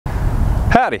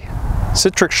Howdy,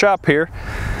 Sittric shop here.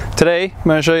 Today I'm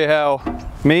going to show you how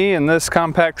me and this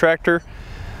compact tractor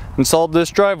installed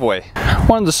this driveway. I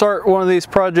wanted to start one of these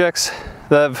projects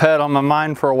that I've had on my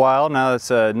mind for a while now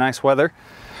that it's nice weather.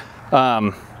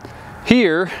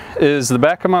 Here is the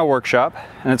back of my workshop,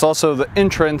 and it's also the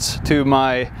entrance to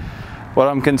what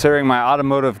I'm considering my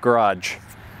automotive garage.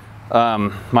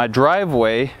 My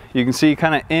driveway, you can see,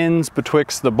 kind of ends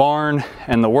betwixt the barn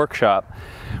and the workshop.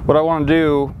 What I want to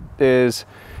do is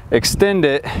extend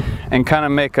it and kind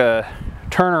of make a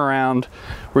turnaround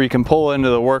where you can pull into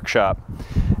the workshop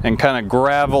and kind of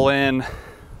gravel in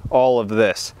all of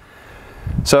this.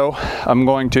 So I'm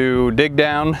going to dig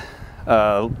down,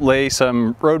 lay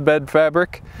some roadbed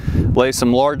fabric, lay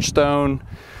some large stone,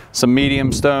 some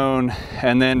medium stone,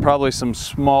 and then probably some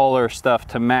smaller stuff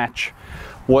to match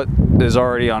what is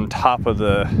already on top of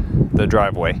the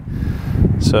driveway.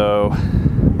 So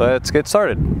let's get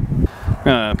started. I'm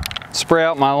gonna spray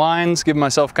out my lines, give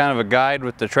myself kind of a guide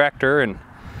with the tractor, and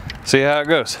see how it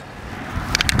goes.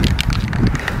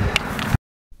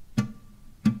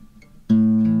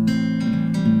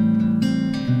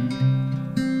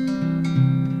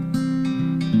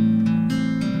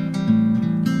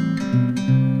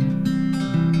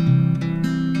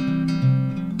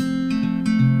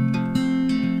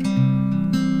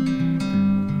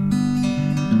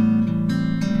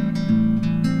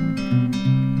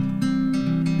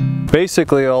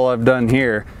 Basically, all I've done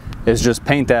here is just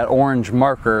paint that orange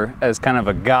marker as kind of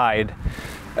a guide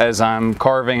as I'm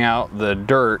carving out the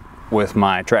dirt with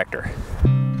my tractor.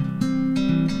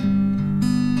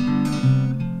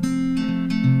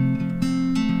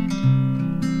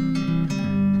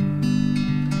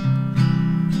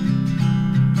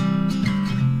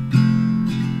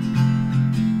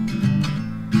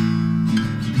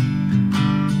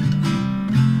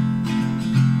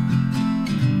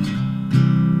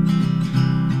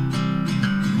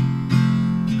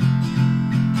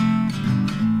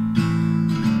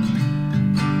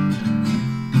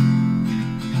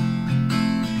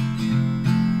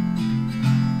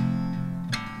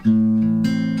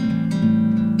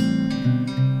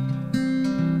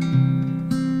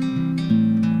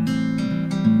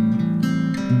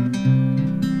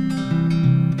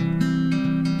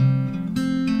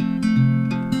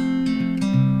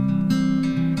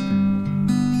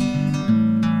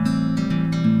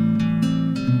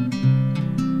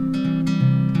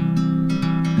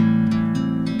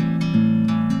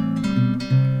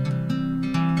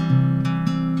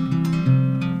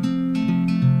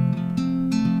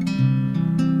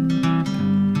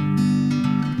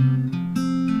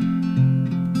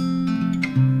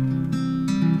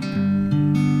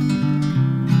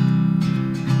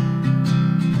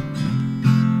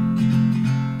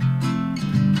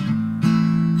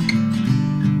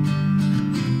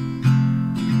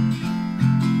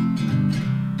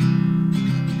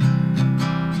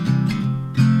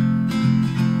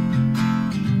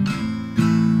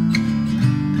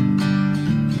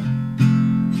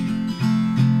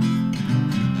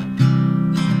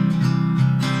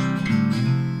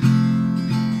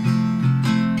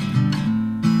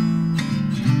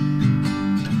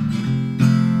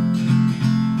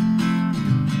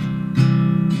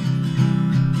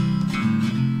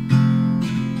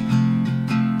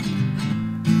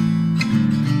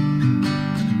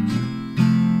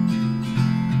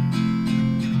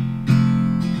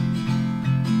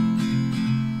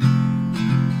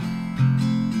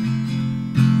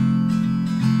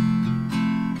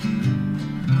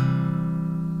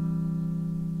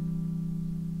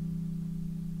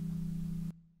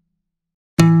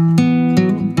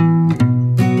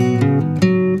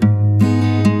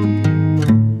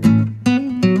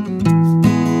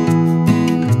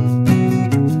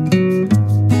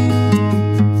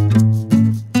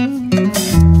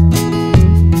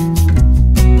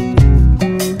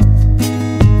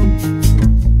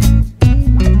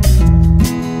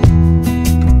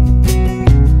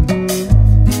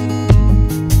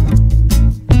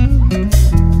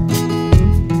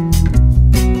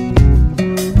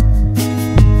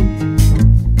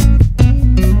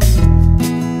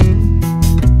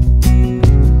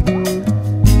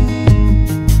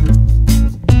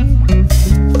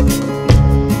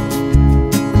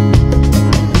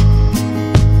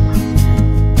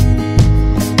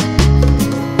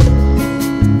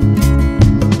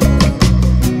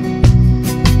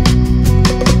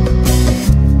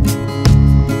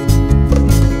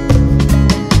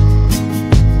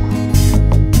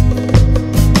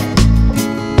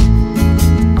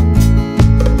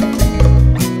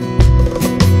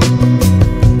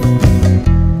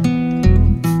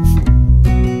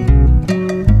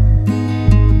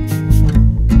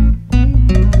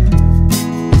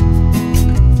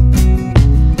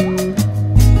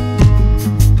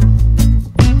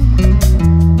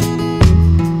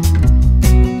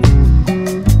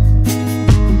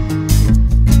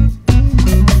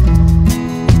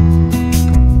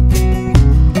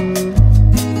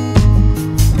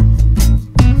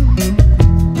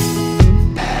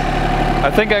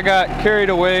 I think I got carried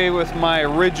away with my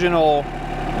original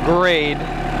grade.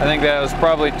 I think that was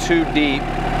probably too deep,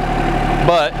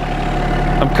 but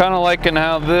I'm kind of liking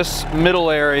how this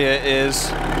middle area is,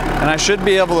 and I should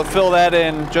be able to fill that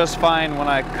in just fine when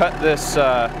I cut this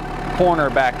corner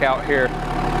back out here.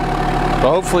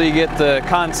 So hopefully you get the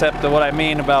concept of what I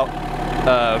mean about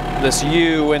this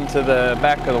U into the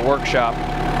back of the workshop.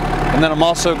 And then I'm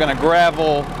also going to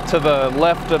gravel to the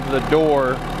left of the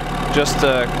door just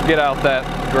to get out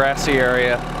that grassy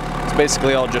area. It's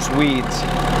basically all just weeds.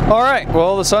 All right,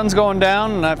 well, the sun's going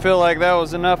down and I feel like that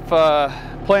was enough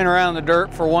playing around in the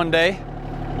dirt for one day.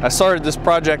 I started this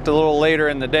project a little later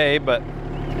in the day, but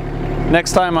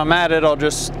next time I'm at it, I'll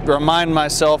just remind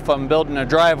myself I'm building a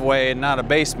driveway and not a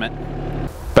basement.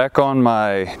 Back on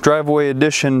my driveway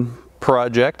addition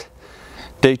project,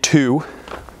 day 2.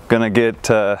 Gonna get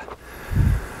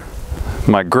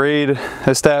my grade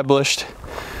established,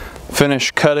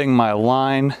 finish cutting my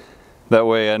line. That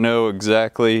way I know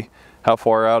exactly how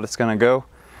far out it's gonna go,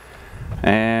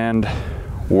 and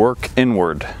work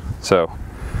inward. So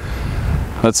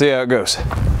let's see how it goes.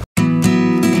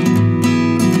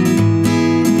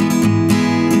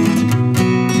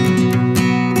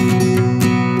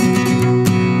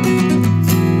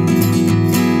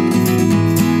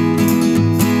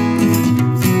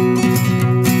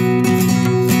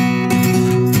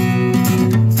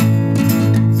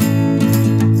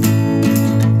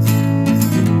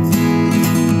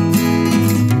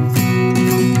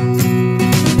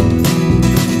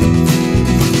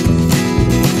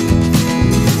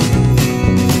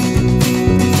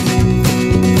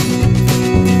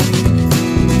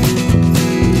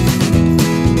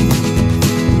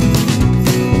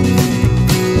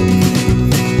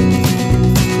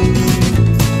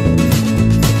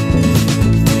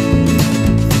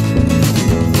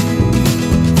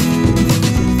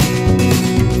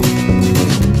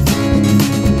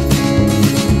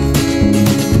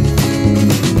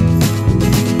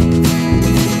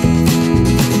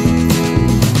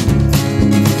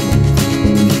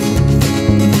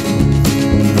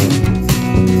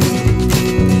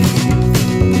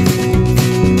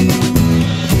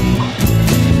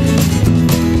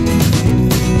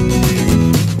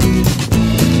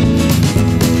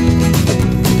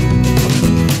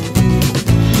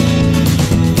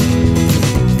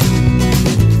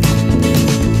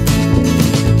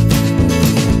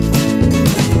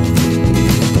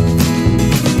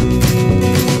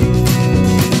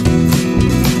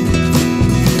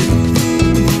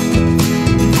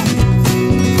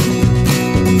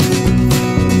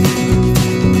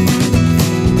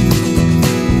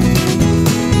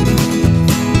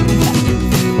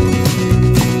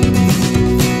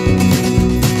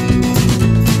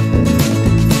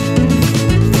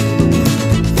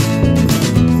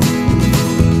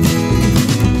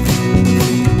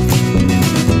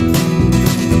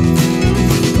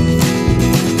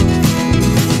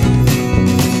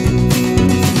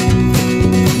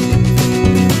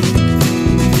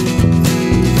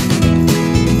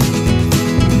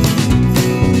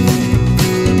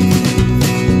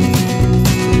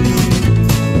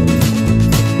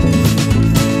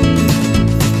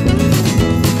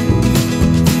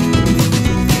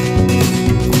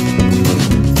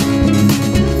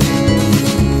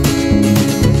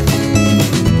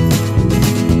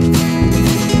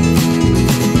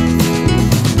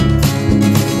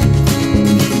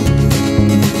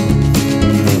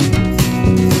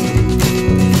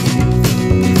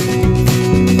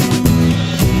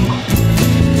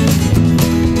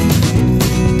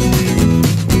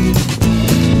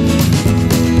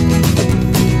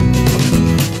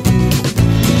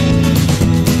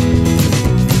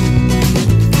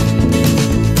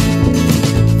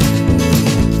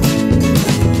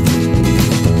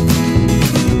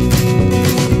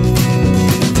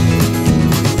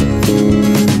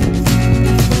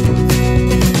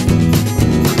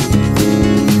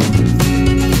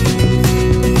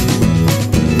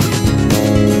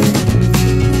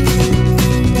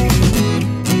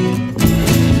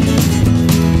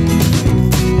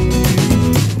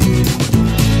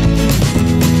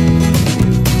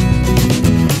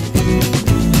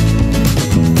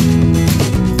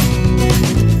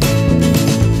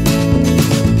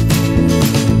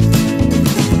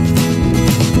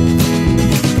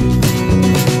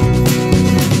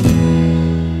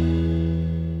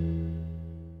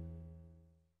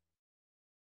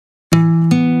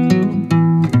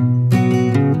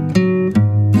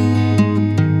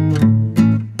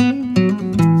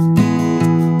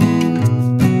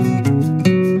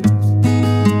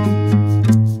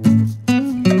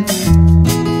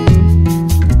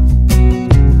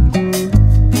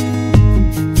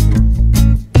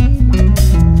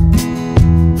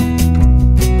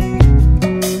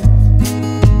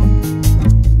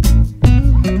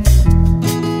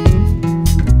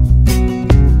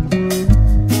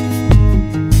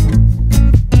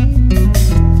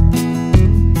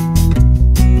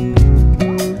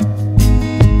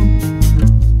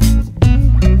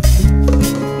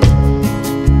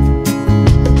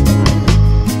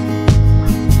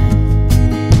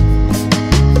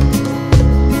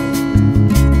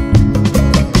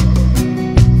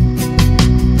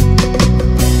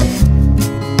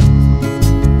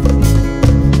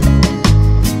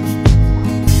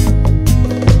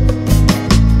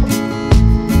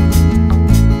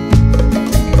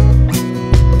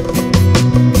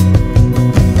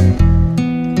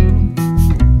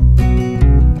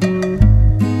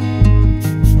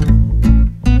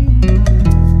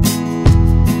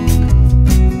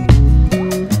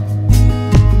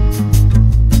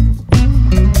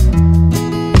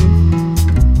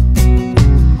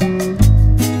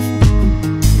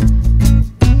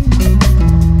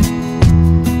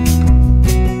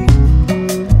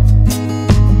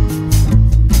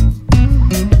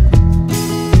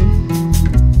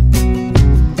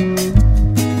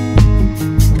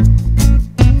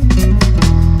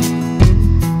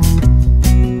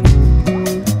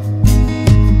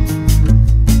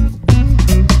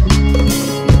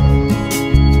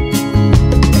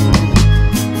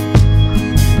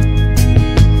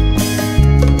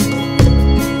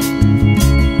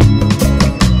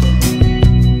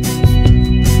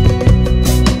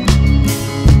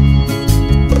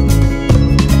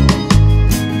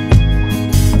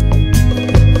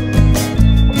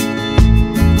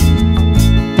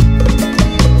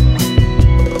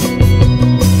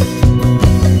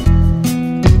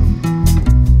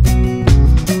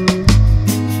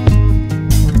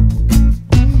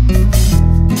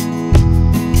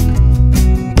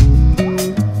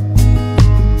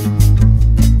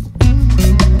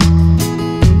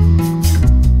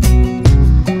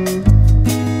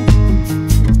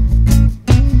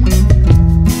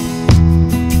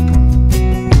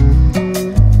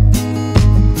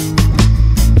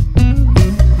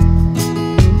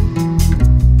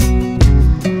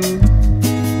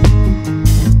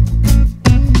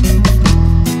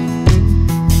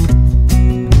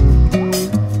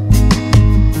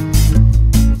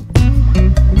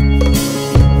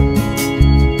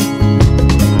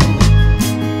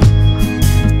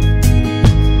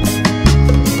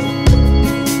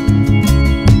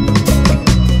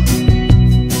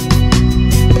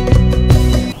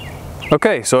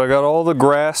 Okay, so I got all the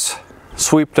grass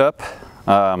sweeped up,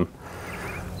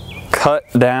 cut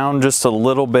down just a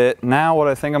little bit. Now what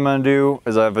I think I'm gonna do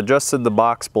is I've adjusted the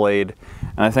box blade,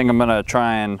 and I think I'm gonna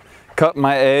try and cut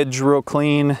my edge real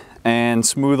clean and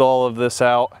smooth all of this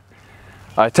out.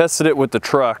 I tested it with the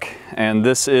truck, and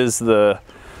this is the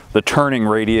turning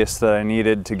radius that I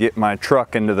needed to get my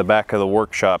truck into the back of the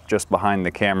workshop just behind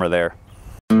the camera there.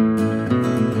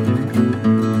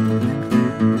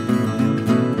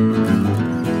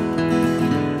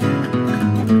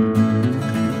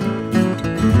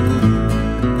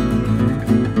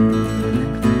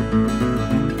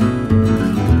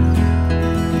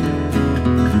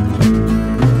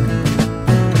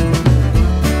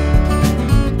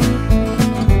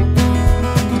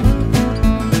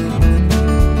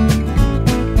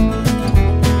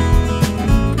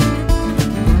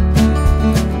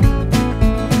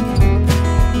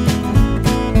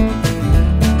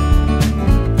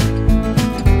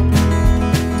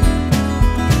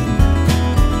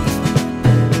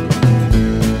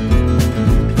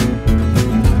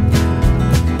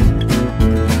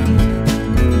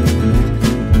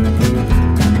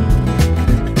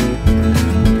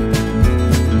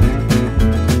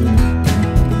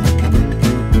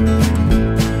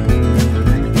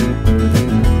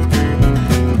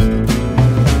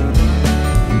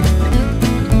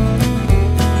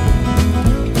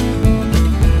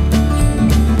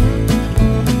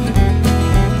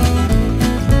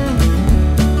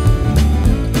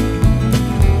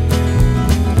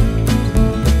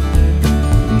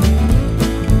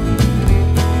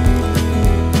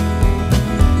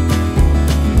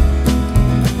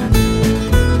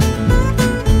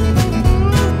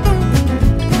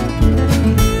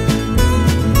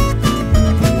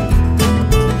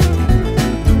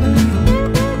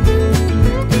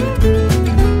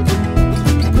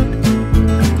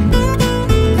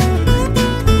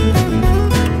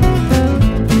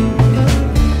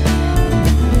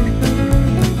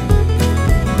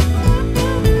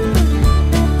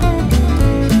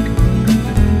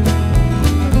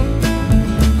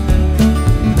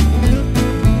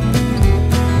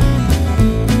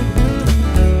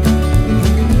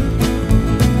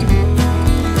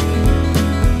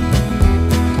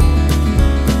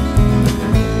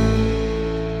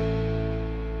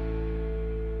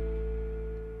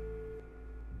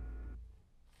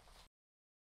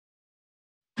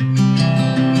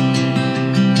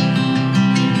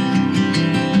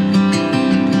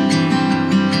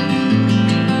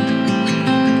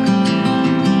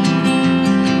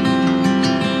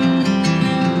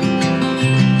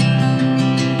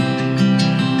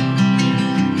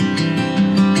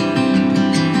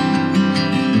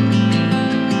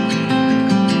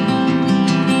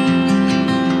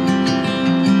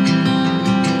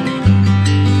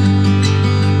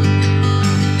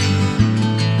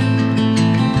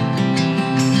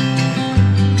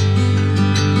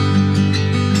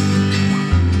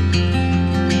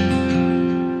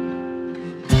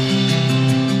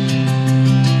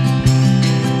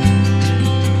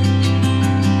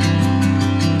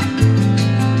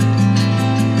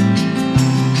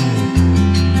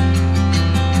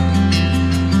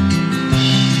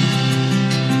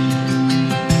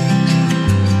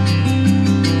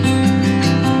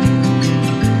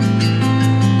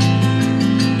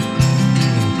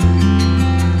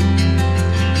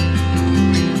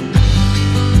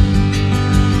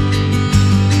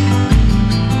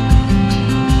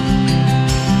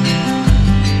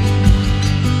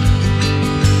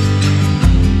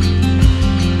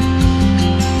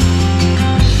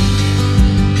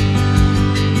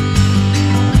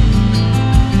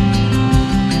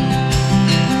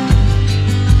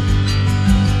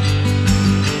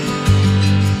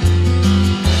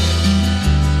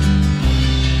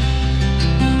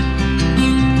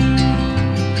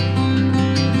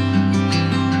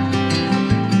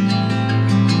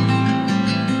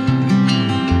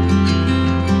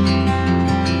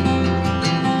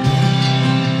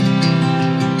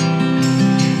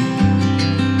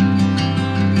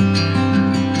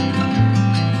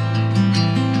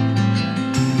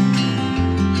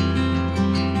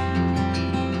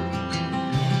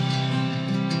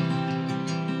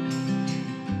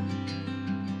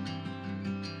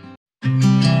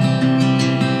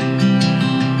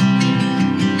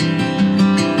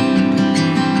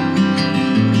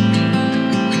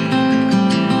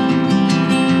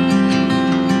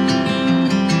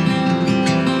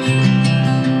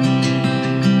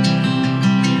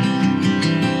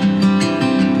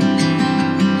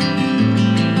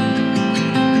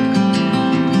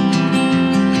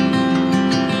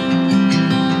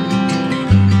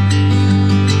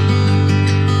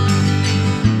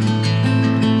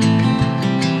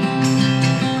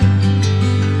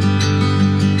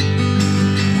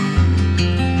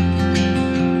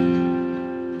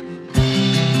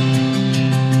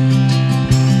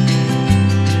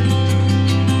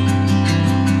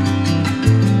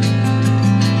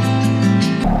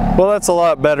 that's a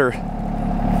lot better.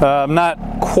 I'm not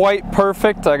quite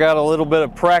perfect. I got a little bit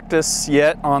of practice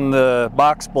yet on the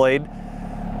box blade,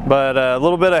 but a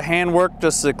little bit of handwork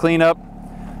just to clean up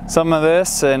some of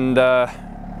this, and I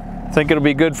think it'll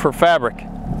be good for fabric.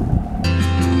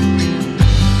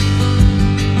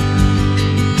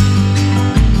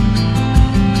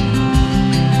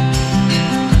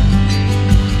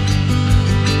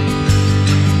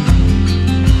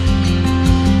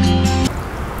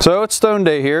 So it's stone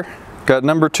day here. Got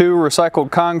number 2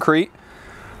 recycled concrete.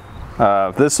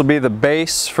 This will be the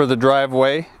base for the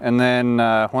driveway, and then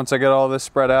once I get all this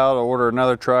spread out, I'll order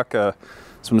another truck,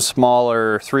 some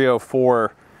smaller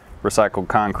 304 recycled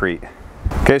concrete.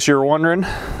 In case you were wondering,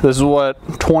 this is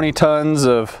what 20 tons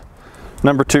of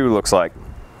number 2 looks like.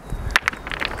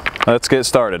 Let's get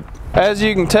started. As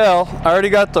you can tell, I already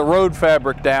got the road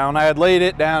fabric down. I had laid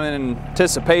it down in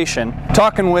anticipation.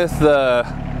 Talking with the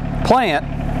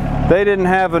plant, they didn't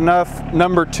have enough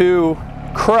number 2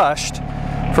 crushed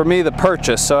for me to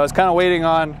purchase, so I was kind of waiting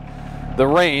on the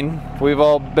rain. We've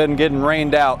all been getting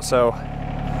rained out, so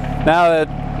now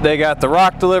that they got the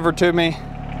rock delivered to me,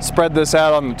 spread this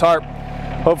out on the tarp.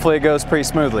 Hopefully it goes pretty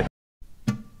smoothly.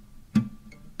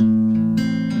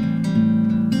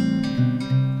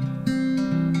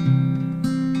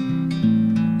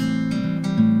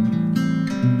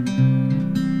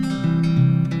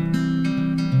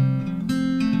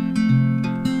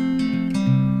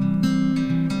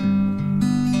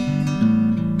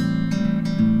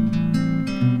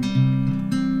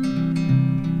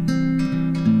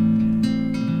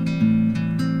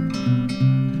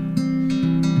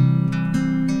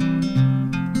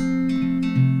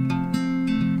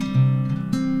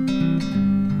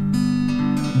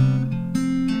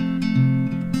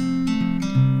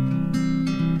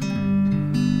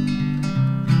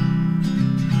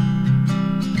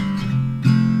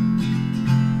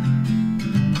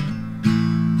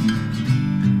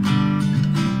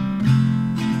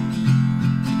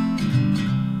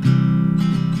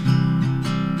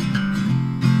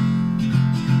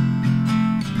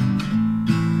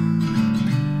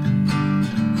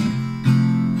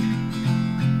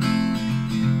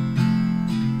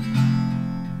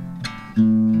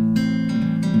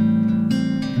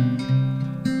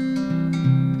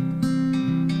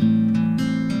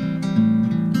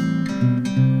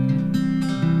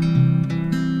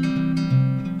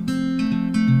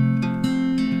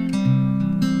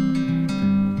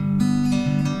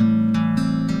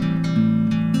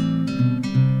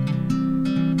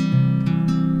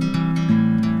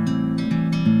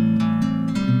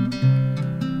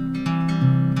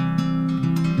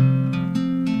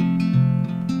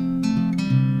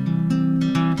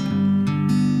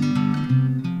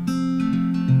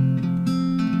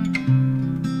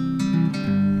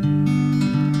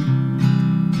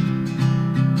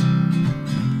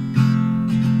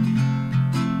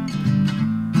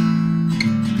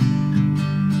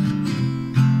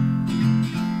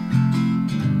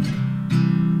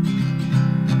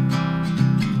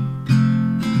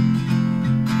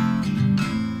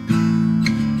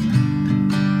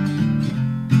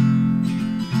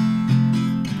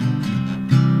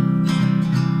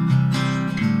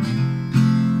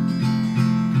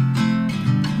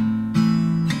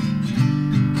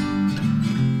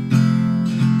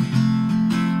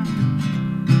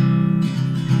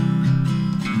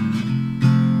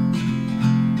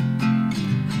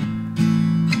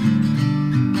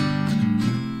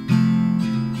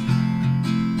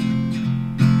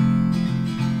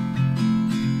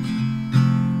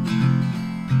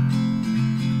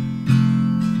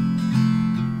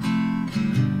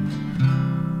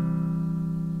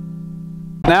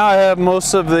 Now I have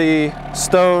most of the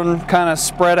stone kind of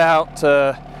spread out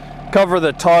to cover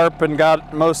the tarp, and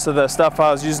got most of the stuff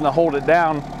I was using to hold it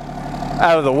down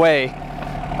out of the way.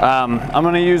 I'm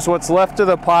going to use what's left of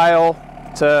the pile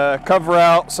to cover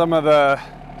out some of the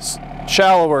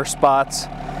shallower spots,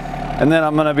 and then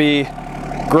I'm going to be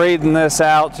grading this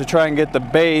out to try and get the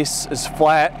base as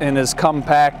flat and as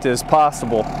compact as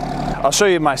possible. I'll show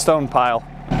you my stone pile.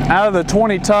 Out of the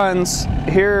 20 tons,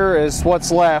 here is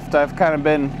what's left. I've kind of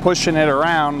been pushing it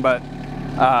around, but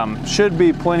should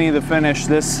be plenty to finish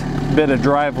this bit of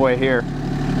driveway here.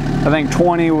 I think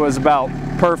 20 was about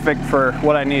perfect for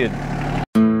what I needed.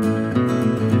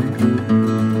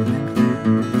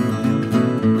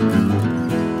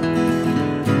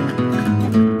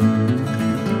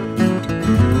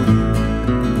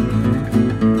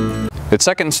 It's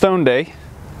second stone day.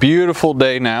 Beautiful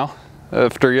day now,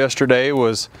 after yesterday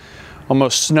was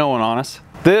almost snowing on us.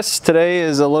 This today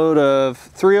is a load of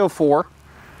 304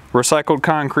 recycled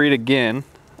concrete again,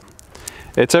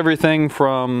 It's everything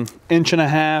from 1.5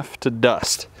 inches to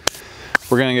dust.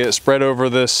 We're gonna get it spread over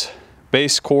this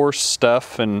base course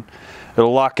stuff, and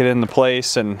it'll lock it into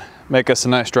place and make us a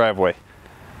nice driveway.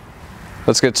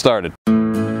 Let's get started.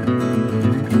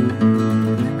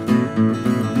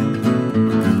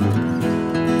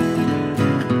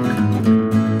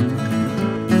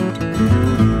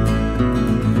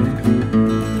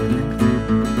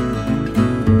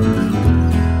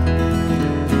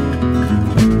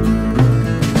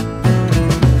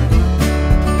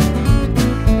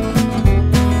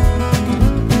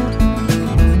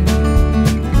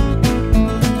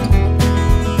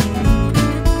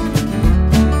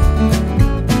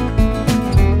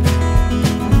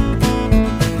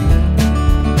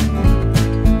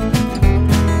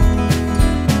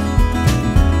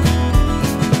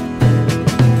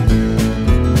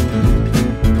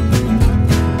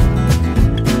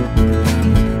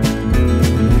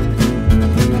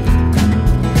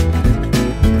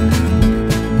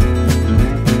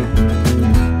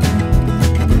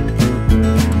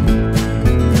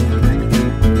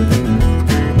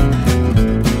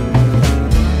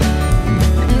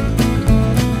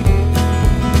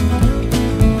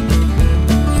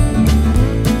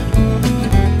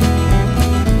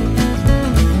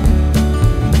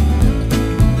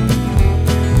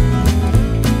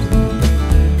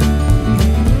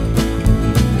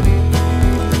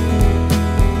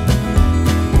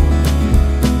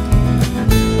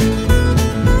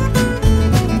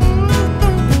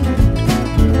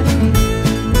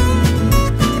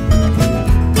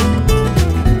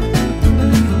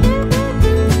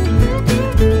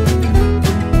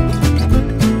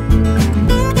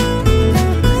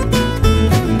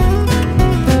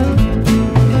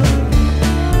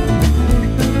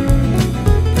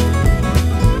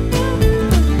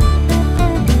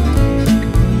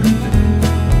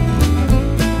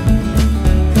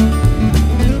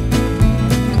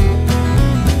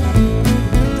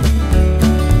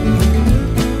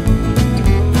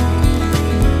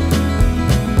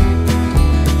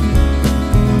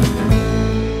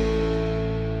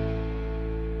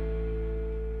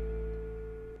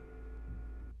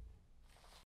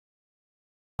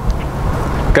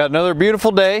 Got another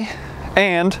beautiful day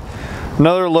and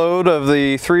another load of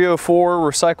the 304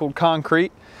 recycled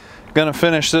concrete. Gonna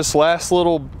finish this last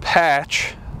little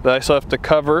patch that I still have to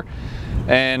cover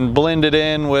and blend it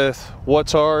in with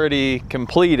what's already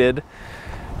completed.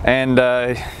 And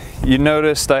you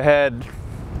noticed I had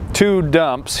 2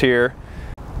 dumps here.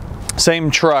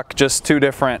 Same truck, just 2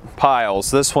 different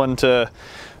piles. This one to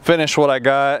finish what I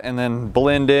got and then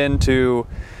blend into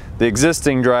the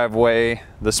existing driveway,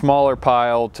 the smaller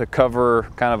pile to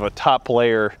cover kind of a top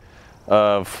layer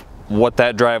of what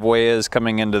that driveway is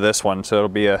coming into this one. So it'll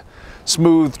be a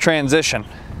smooth transition.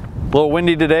 A little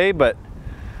windy today, but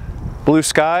blue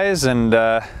skies, and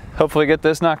hopefully get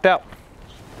this knocked out.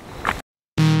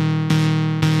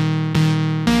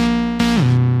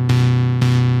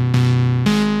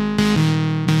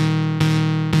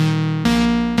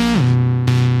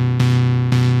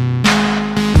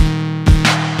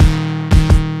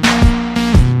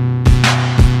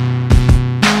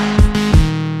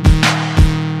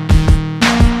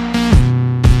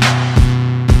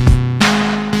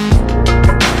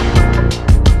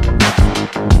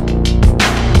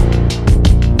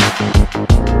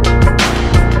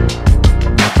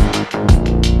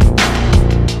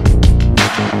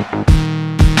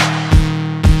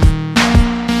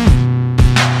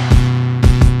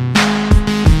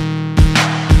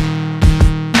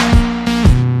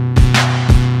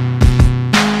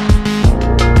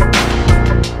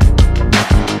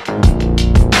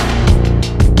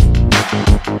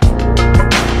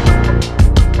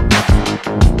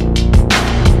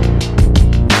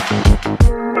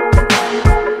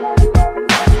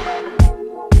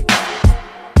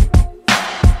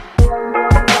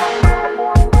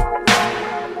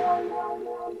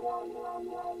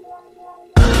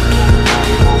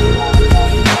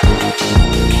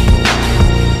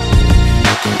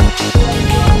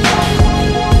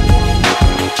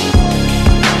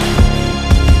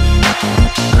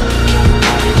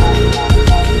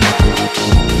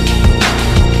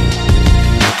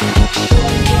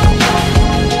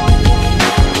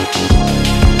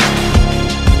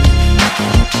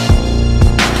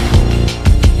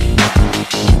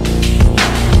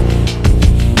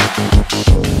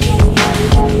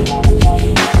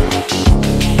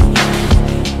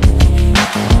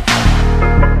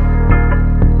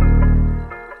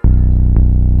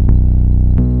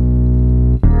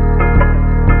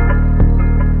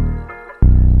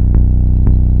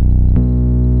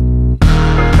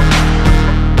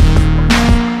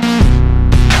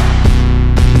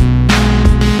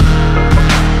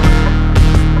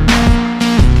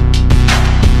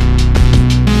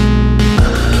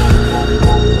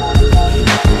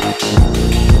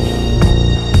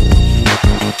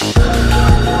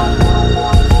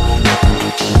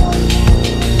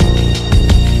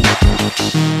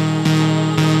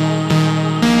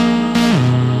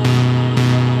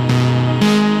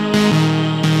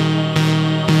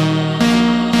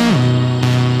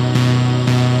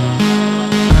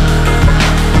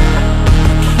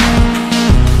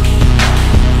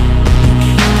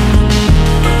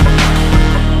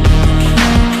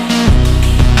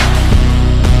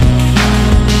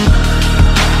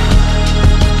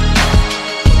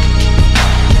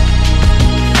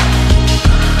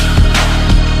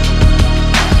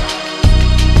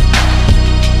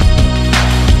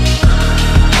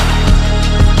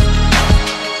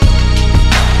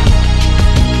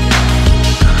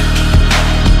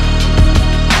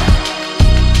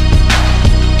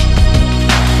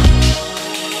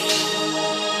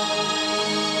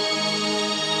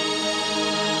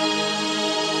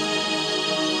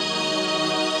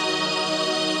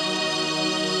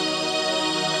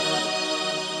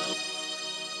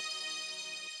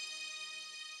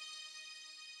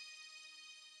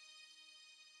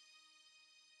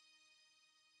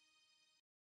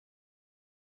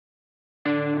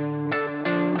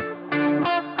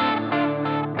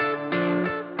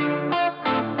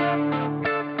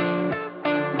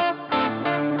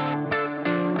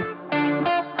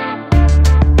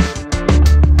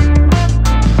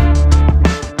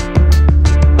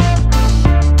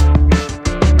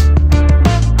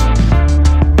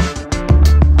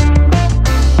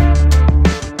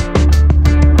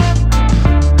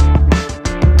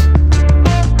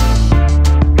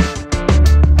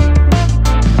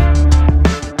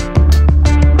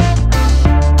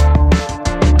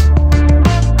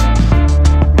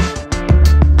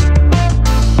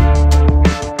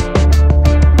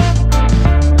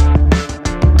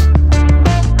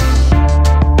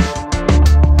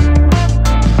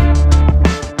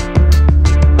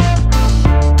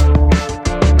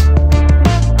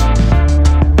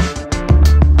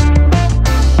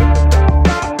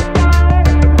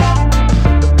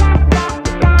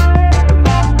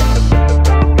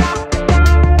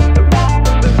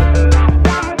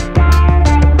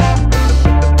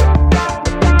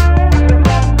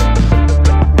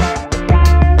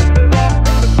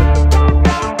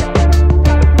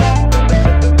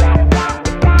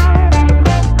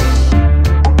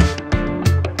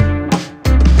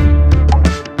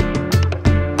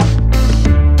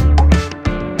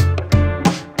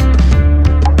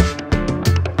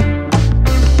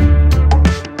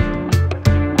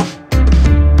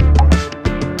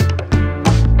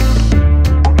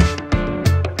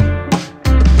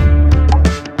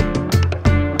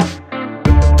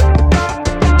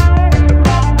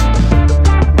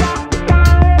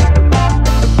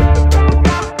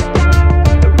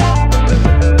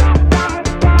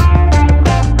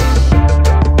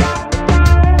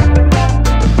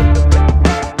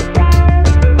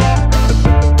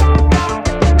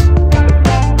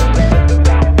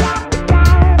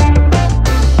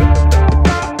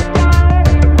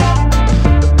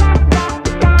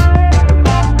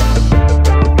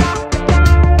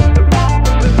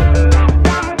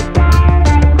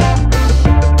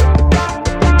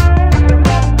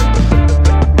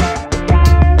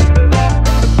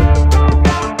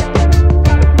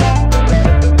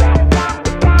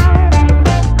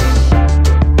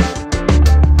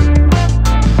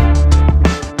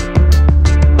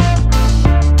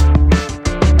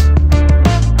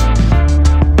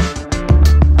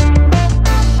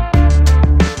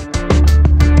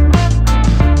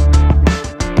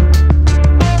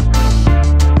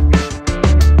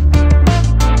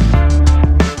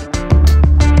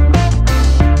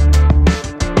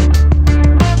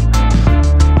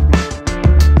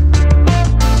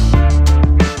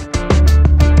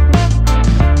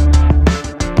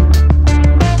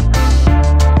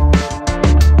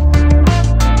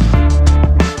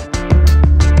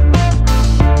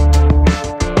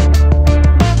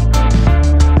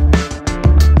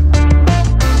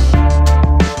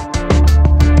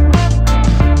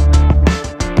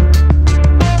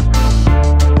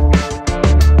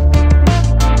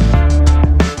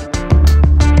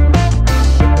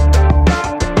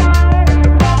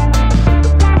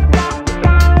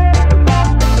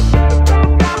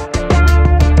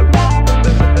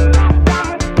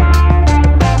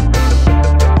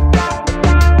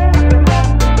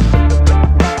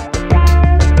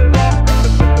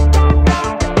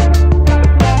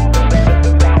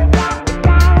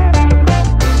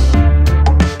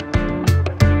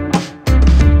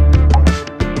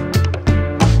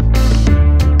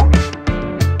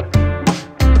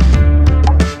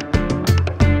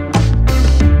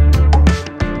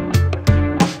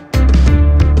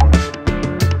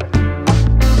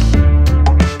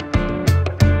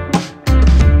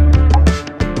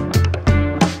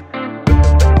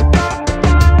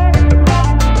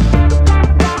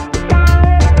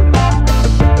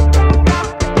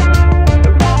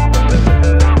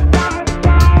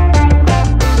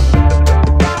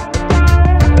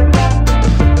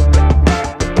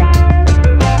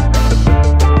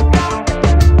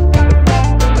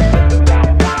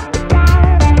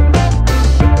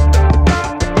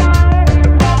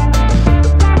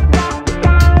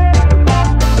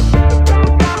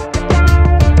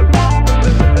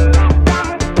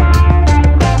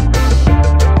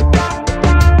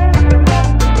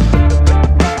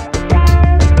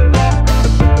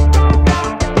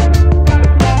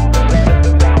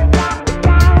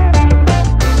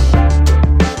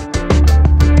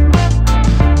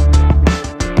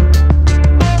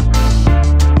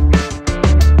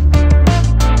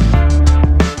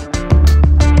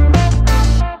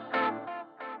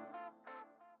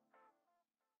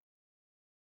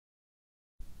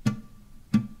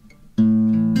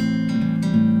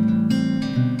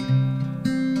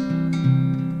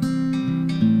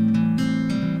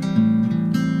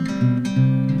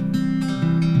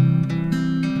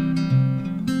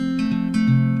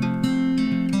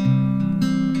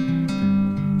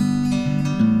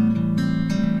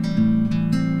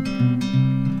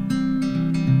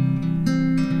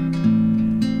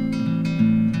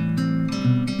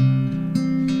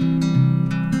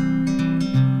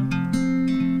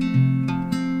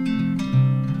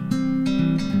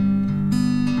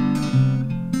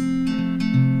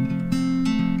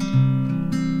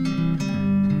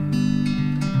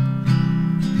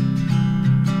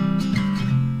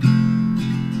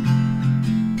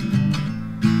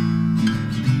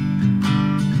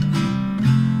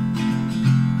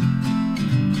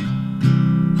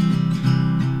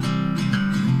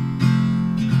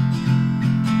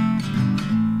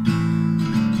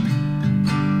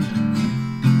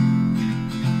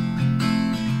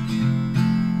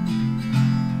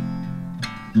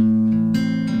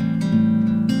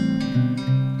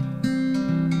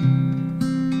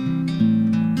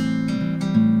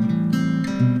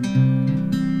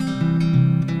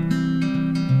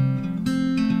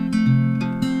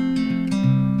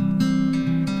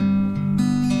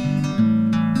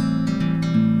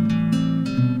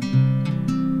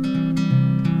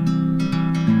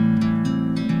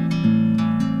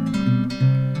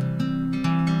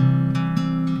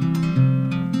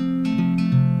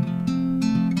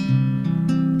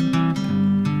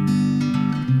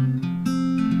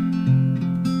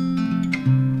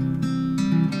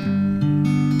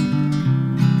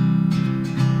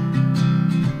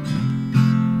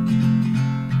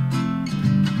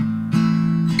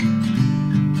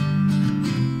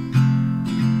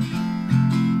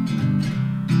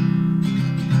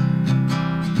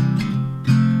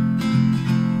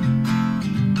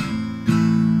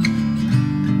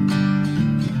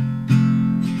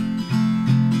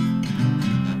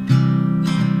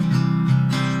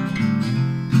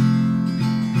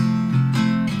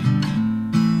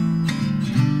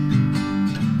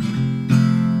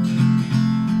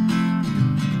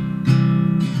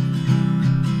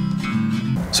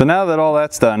 So now that all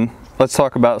that's done, let's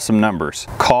talk about some numbers.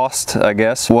 Cost, I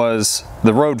guess, was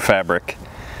the road fabric.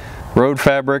 Road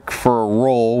fabric for a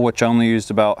roll, which I only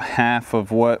used about half of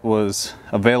what was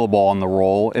available on the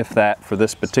roll, if that, for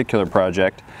this particular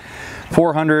project.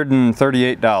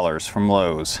 $438 from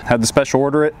Lowe's. Had to special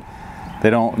order it.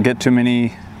 They don't get too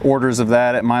many orders of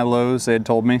that at my Lowe's, they had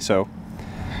told me, so.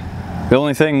 The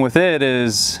only thing with it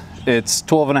is it's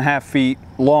 12.5 feet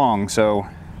long, so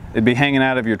it'd be hanging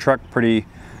out of your truck pretty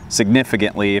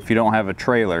significantly if you don't have a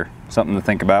trailer. Something to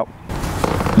think about.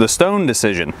 The stone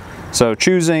decision. So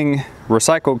choosing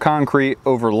recycled concrete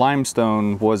over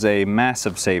limestone was a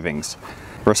massive savings.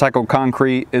 Recycled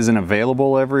concrete isn't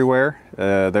available everywhere.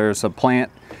 There's a plant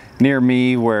near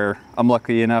me where I'm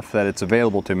lucky enough that it's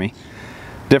available to me.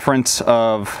 Difference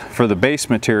of, for the base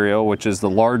material, which is the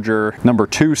larger number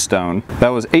 2 stone, that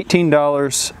was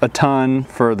 $18 a ton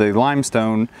for the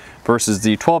limestone versus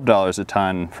the $12 a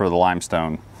ton for the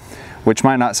limestone, which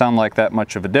might not sound like that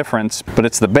much of a difference, but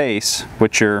it's the base,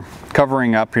 which you're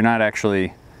covering up, you're not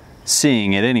actually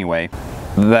seeing it anyway.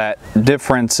 That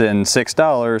difference in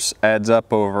 $6 adds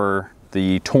up over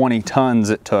the 20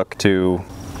 tons it took to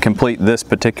complete this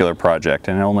particular project,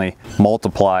 and it only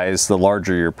multiplies the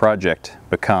larger your project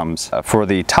becomes. For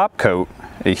the top coat,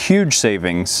 a huge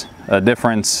savings, a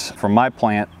difference from my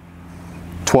plant,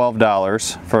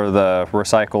 $12 for the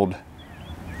recycled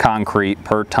concrete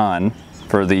per ton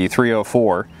for the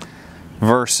 304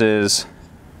 versus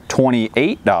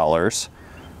 $28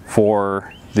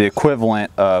 for the equivalent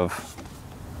of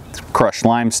crushed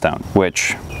limestone,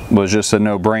 which was just a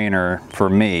no-brainer for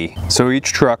me. So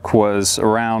each truck was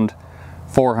around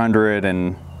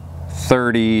 $430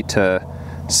 to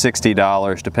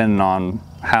 $60 depending on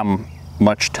how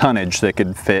much tonnage they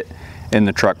could fit in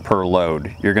the truck per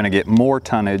load. You're going to get more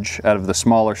tonnage out of the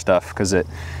smaller stuff because it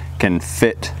can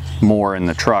fit more in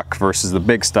the truck versus the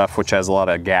big stuff, which has a lot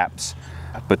of gaps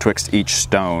betwixt each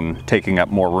stone. Taking up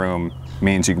more room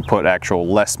means you can put actual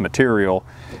less material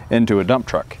into a dump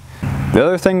truck. The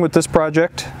other thing with this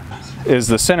project is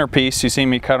the centerpiece. You see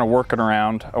me kind of working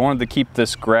around. I wanted to keep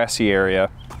this grassy area.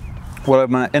 What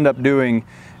I'm going to end up doing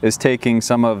is taking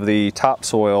some of the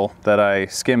topsoil that I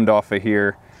skimmed off of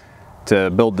here to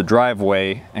build the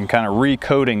driveway and kind of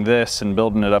recoating this and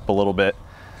building it up a little bit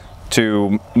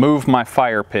to move my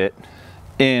fire pit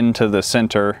into the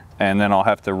center, and then I'll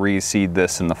have to reseed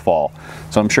this in the fall.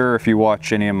 So I'm sure if you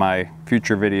watch any of my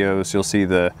future videos, you'll see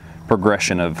the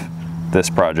progression of this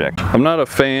project. I'm not a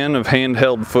fan of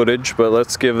handheld footage, but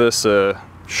let's give this a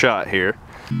shot here.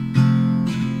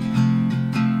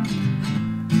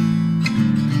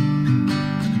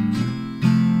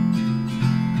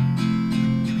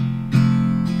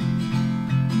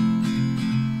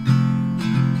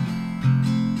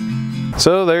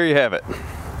 So there you have it.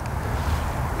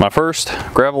 My first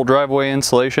gravel driveway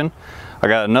installation. I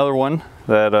got another one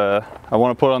that I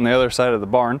want to put on the other side of the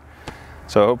barn.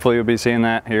 So hopefully you'll be seeing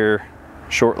that here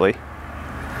shortly.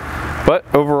 But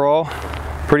overall,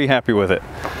 pretty happy with it.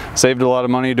 Saved a lot of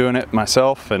money doing it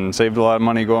myself and saved a lot of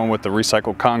money going with the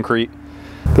recycled concrete.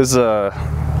 This is a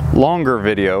longer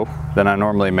video than I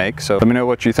normally make, so let me know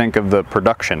what you think of the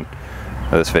production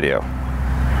of this video.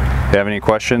 If you have any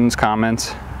questions,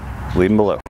 comments, leave them below.